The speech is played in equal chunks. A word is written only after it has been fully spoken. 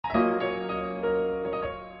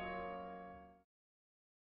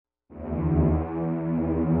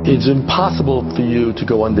It's impossible for you to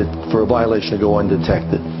go for a violation to go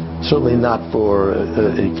undetected. Certainly not for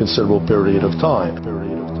a considerable period of time.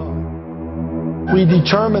 We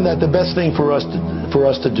determined that the best thing for us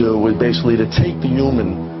to do was basically to take the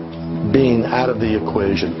human being out of the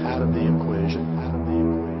equation.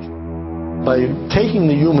 By taking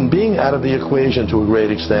the human being out of the equation to a great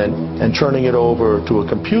extent and turning it over to a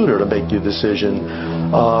computer to make the decision,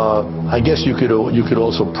 I guess you could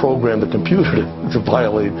also program the computer to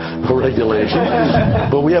violate a regulation,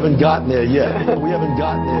 but we haven't gotten there yet.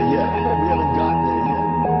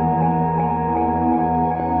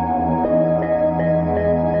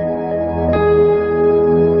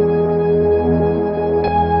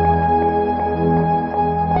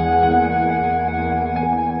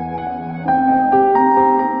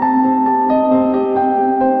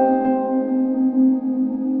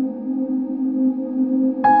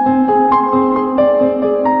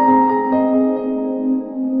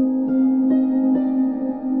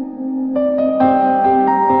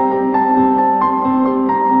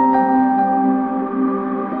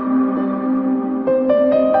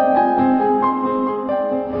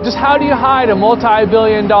 Just how do you hide a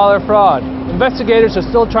multi-billion-dollar fraud? Investigators are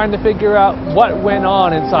still trying to figure out what went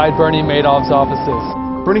on inside Bernie Madoff's offices.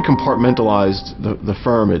 Bernie compartmentalized the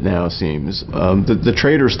firm, it now seems. The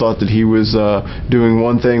traders thought that he was doing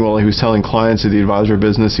one thing while he was telling clients of the advisory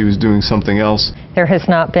business he was doing something else. There has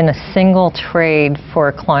not been a single trade for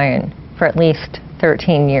a client for at least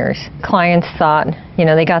 13 years. Clients thought, you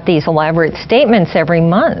know, they got these elaborate statements every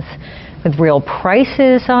month with real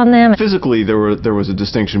prices on them. Physically, there was a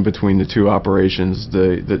distinction between the two operations.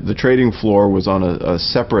 The trading floor was on a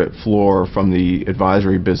separate floor from the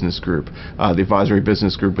advisory business group. The advisory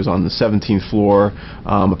business group was on the 17th floor.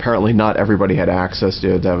 Apparently, not everybody had access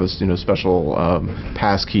to it. That was, special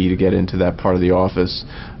pass key to get into that part of the office.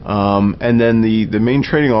 And then the main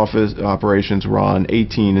trading office operations were on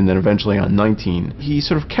 18 and then eventually on 19. He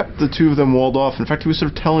sort of kept the two of them walled off. In fact, he was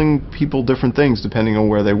sort of telling people different things depending on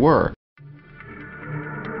where they were.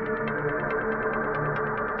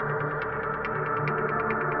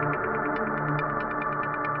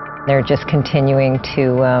 They're just continuing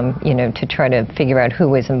to, to try to figure out who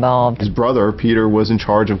was involved. His brother, Peter, was in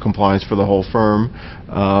charge of compliance for the whole firm.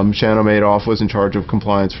 Bernard Madoff was in charge of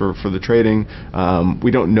compliance for the trading.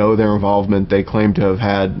 We don't know their involvement. They claim to have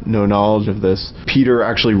had no knowledge of this. Peter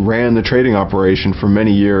actually ran the trading operation for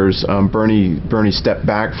many years. Bernie stepped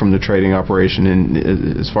back from the trading operation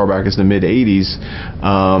in as far back as the mid-'80s,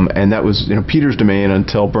 and that was Peter's domain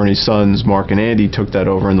until Bernie's sons, Mark and Andy, took that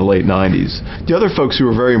over in the late '90s. The other folks who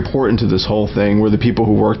were very important to this whole thing were the people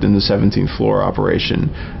who worked in the 17th floor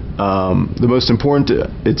operation. The most important,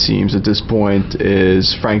 it seems, at this point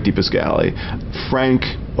is Frank DePascali. Frank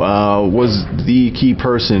was the key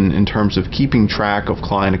person in terms of keeping track of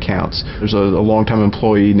client accounts. There's a longtime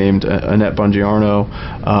employee named Annette Bongiorno.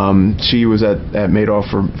 She was at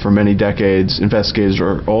Madoff for many decades. Investigators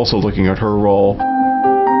are also looking at her role.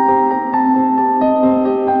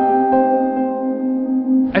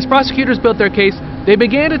 As prosecutors built their case, they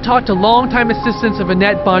began to talk to longtime assistants of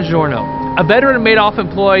Annette Bongiorno, a veteran Madoff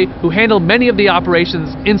employee who handled many of the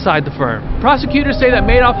operations inside the firm. Prosecutors say that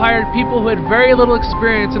Madoff hired people who had very little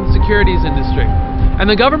experience in the securities industry, and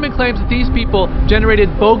the government claims that these people generated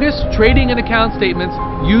bogus trading and account statements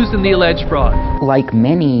used in the alleged fraud. Like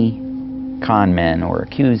many con men or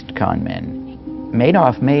accused con men,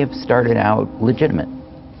 Madoff may have started out legitimate.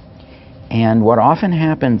 And what often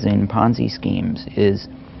happens in Ponzi schemes is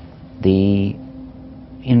the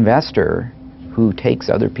investor who takes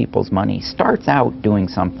other people's money starts out doing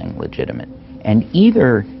something legitimate. And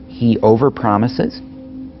either he overpromises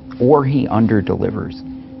or he underdelivers.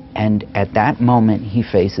 And at that moment, he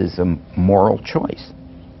faces a moral choice,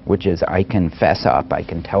 which is I can fess up, I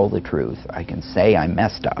can tell the truth, I can say I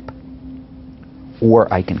messed up,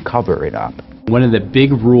 or I can cover it up. One of the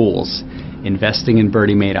big rules investing in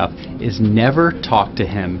Bernie Madoff is never talk to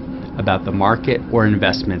him about the market or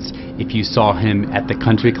investments if you saw him at the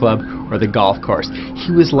country club or the golf course.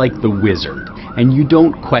 He was like the wizard, and you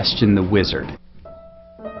don't question the wizard.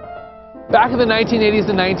 Back in the 1980s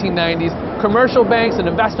and 1990s, commercial banks and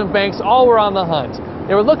investment banks all were on the hunt.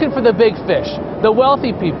 They were looking for the big fish, the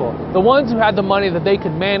wealthy people, the ones who had the money that they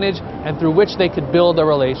could manage and through which they could build a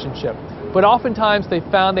relationship. But oftentimes they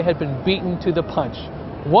found they had been beaten to the punch.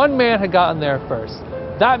 One man had gotten there first.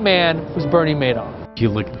 That man was Bernie Madoff. If you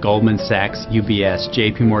look at Goldman Sachs, UBS,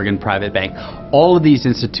 JP Morgan Private Bank, all of these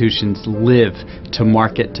institutions live to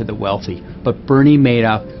market to the wealthy. But Bernie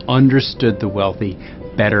Madoff understood the wealthy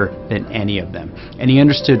better than any of them. And he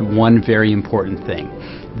understood one very important thing: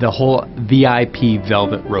 the whole VIP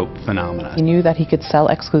velvet rope phenomenon. He knew that he could sell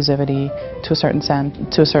exclusivity to a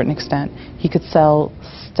certain extent. He could sell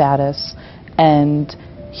status, and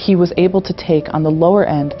he was able to take on the lower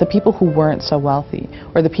end the people who weren't so wealthy,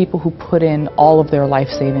 or the people who put in all of their life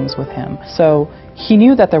savings with him. So he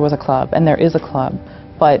knew that there was a club, and there is a club,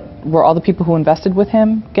 but were all the people who invested with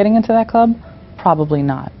him getting into that club? Probably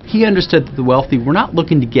not. He understood that the wealthy were not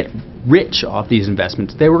looking to get rich off these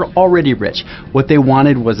investments. They were already rich. What they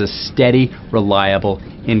wanted was a steady, reliable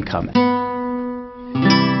income.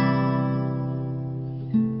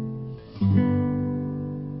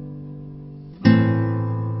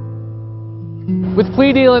 With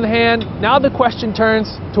plea deal in hand, now the question turns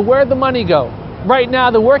to where'd the money go? Right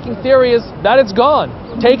now, the working theory is that it's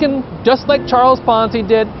gone, taken just like Charles Ponzi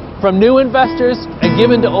did from new investors and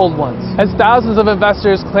given to old ones. As thousands of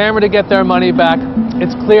investors clamor to get their money back,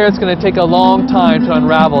 it's clear it's going to take a long time to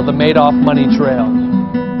unravel the Madoff money trail.